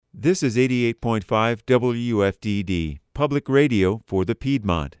This is 88.5 WFDD, public radio for the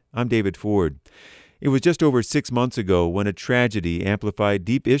Piedmont. I'm David Ford. It was just over 6 months ago when a tragedy amplified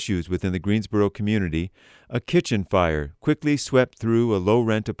deep issues within the Greensboro community. A kitchen fire quickly swept through a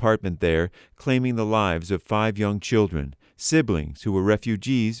low-rent apartment there, claiming the lives of 5 young children, siblings who were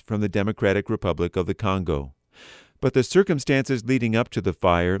refugees from the Democratic Republic of the Congo. But the circumstances leading up to the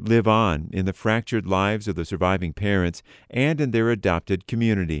fire live on in the fractured lives of the surviving parents and in their adopted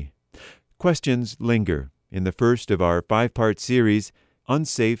community. Questions linger in the first of our 5-part series,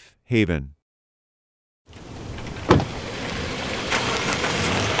 Unsafe Haven.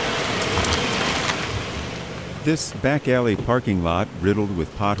 This back alley parking lot, riddled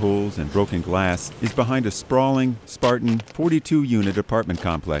with potholes and broken glass, is behind a sprawling, Spartan 42-unit apartment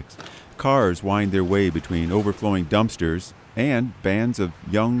complex. Cars wind their way between overflowing dumpsters and bands of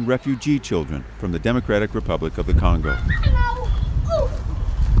young refugee children from the Democratic Republic of the Congo.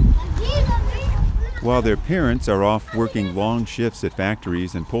 While their parents are off working long shifts at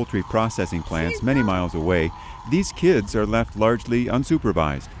factories and poultry processing plants many miles away, these kids are left largely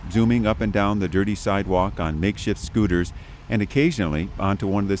unsupervised, zooming up and down the dirty sidewalk on makeshift scooters and occasionally onto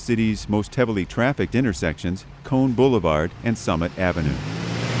one of the city's most heavily trafficked intersections, Cone Boulevard and Summit Avenue.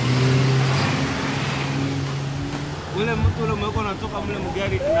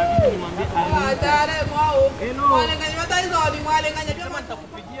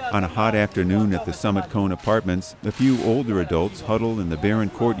 On a hot afternoon at the Summit Cone Apartments, a few older adults huddle in the barren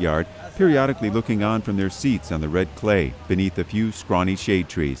courtyard, periodically looking on from their seats on the red clay beneath a few scrawny shade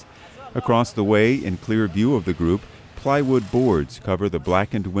trees. Across the way, in clear view of the group, plywood boards cover the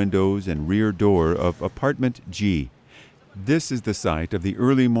blackened windows and rear door of Apartment G. This is the site of the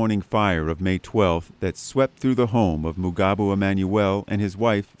early morning fire of May 12th that swept through the home of Mugabu Emmanuel and his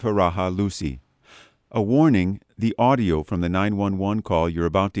wife, Faraha Lucy. A warning, the audio from the 911 call you're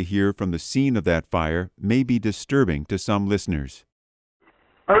about to hear from the scene of that fire may be disturbing to some listeners.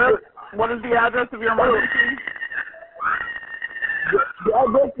 What is the address of your emergency? The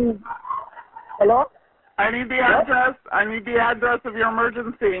address is... Hello? I need the address. I need the address of your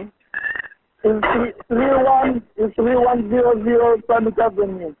emergency. It's 3100 Summit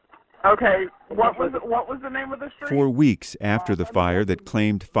Avenue. Okay. What was the name of the street? 4 weeks after the fire that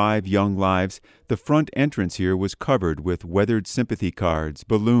claimed 5 young lives, the front entrance here was covered with weathered sympathy cards,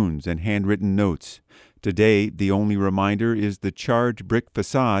 balloons, and handwritten notes. Today, the only reminder is the charred brick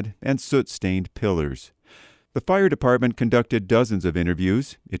facade and soot-stained pillars. The fire department conducted dozens of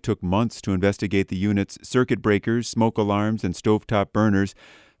interviews. It took months to investigate the unit's circuit breakers, smoke alarms, and stovetop burners.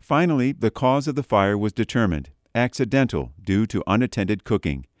 Finally, the cause of the fire was determined, accidental due to unattended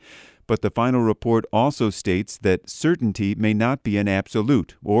cooking. But the final report also states that certainty may not be an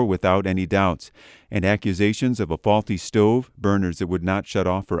absolute or without any doubts, and accusations of a faulty stove, burners that would not shut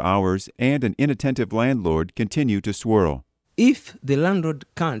off for hours, and an inattentive landlord continue to swirl. If the landlord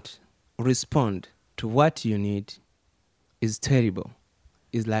can't respond to what you need, is terrible.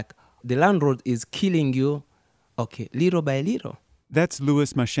 It's like the landlord is killing you, little by little. That's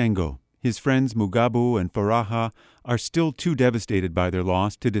Louis Mashengo. His friends Mugabu and Faraha are still too devastated by their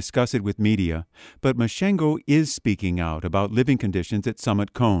loss to discuss it with media, but Mashengo is speaking out about living conditions at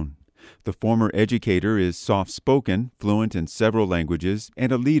Summit Cone. The former educator is soft-spoken, fluent in several languages,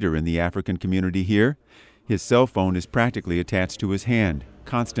 and a leader in the African community here. His cell phone is practically attached to his hand,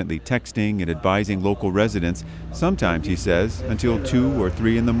 constantly texting and advising local residents, sometimes, he says, until 2 or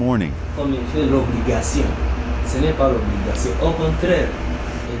 3 in the morning.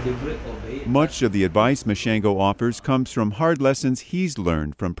 Much of the advice Mashengo offers comes from hard lessons he's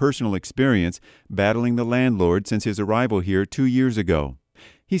learned from personal experience battling the landlord since his arrival here 2 years ago.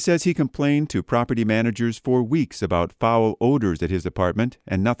 He says he complained to property managers for weeks about foul odors at his apartment,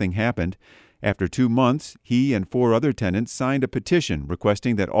 and nothing happened. After 2 months, he and 4 other tenants signed a petition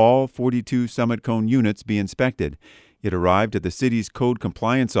requesting that all 42 Summit Cone units be inspected. It arrived at the city's code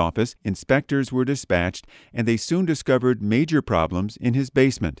compliance office, inspectors were dispatched, and they soon discovered major problems in his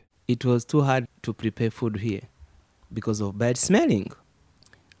basement. It was too hard to prepare food here because of bad smelling.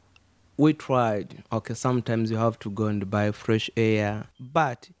 We tried, sometimes you have to go and buy fresh air,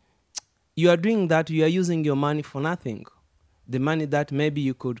 but you are doing that, you are using your money for nothing. The money that maybe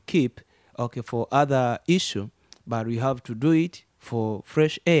you could keep, for other issue, but you have to do it for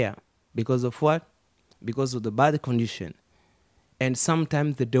fresh air. Because of what? Because of the bad condition. And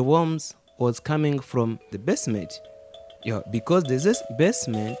sometimes the deworms was coming from the basement. Because this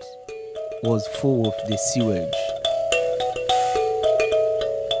basement was full of the sewage.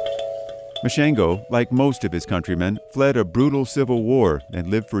 Mashengo, like most of his countrymen, fled a brutal civil war and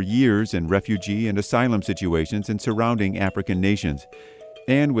lived for years in refugee and asylum situations in surrounding African nations.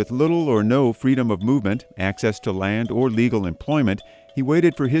 And with little or no freedom of movement, access to land, or legal employment, he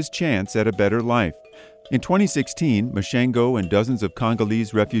waited for his chance at a better life. In 2016, Mashengo and dozens of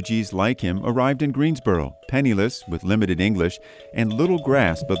Congolese refugees like him arrived in Greensboro, penniless, with limited English, and little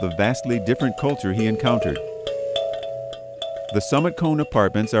grasp of the vastly different culture he encountered. The Summit Cone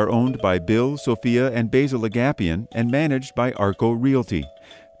apartments are owned by Bill, Sophia, and Basil Agapian and managed by Arco Realty.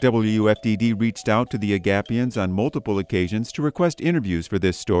 WFDD reached out to the Agapians on multiple occasions to request interviews for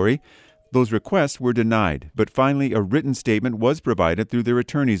this story. Those requests were denied, but finally a written statement was provided through their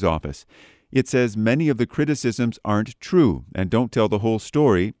attorney's office. It says many of the criticisms aren't true and don't tell the whole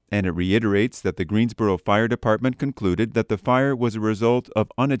story, and it reiterates that the Greensboro Fire Department concluded that the fire was a result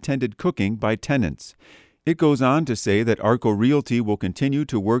of unattended cooking by tenants. It goes on to say that Arco Realty will continue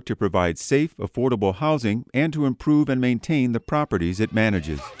to work to provide safe, affordable housing and to improve and maintain the properties it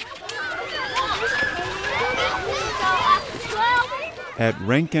manages. At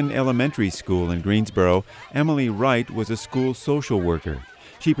Rankin Elementary School in Greensboro, Emily Wright was a school social worker.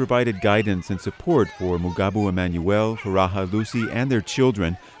 She provided guidance and support for Mugabu Emmanuel, Faraha Lucy, and their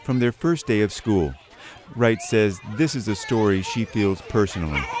children from their first day of school. Wright says this is a story she feels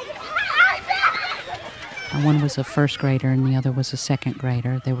personally. One was a first grader and the other was a second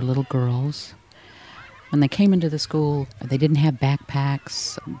grader. They were little girls. When they came into the school, they didn't have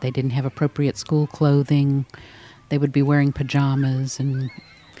backpacks. They didn't have appropriate school clothing. They would be wearing pajamas and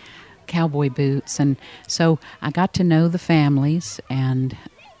cowboy boots. And so I got to know the families, and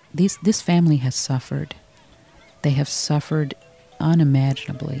this family has suffered. They have suffered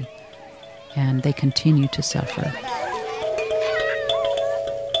unimaginably, and they continue to suffer.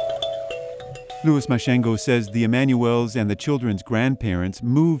 Louis Mashengo says the Emmanuels and the children's grandparents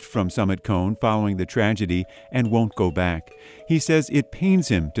moved from Summit Cone following the tragedy and won't go back. He says it pains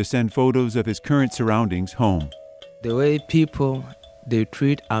him to send photos of his current surroundings home. The way people, they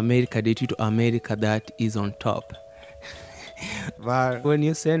treat America that is on top. But when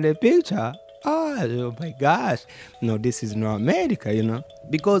you send a picture, oh my gosh, no, this is not America, you know.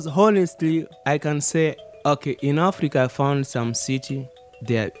 Because honestly, I can say, okay, in Africa I found some city,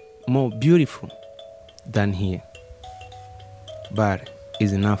 they're more beautiful than here. But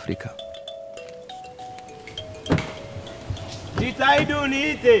it's in Africa.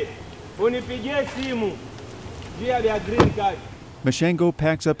 Mashengo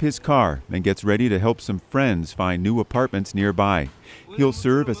packs up his car and gets ready to help some friends find new apartments nearby. He'll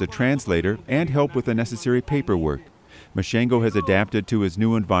serve as a translator and help with the necessary paperwork. Mashengo has adapted to his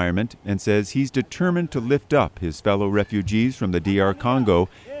new environment and says he's determined to lift up his fellow refugees from the DR Congo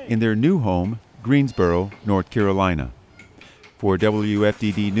in their new home, Greensboro, North Carolina. For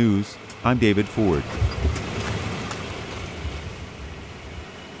WFDD News, I'm David Ford.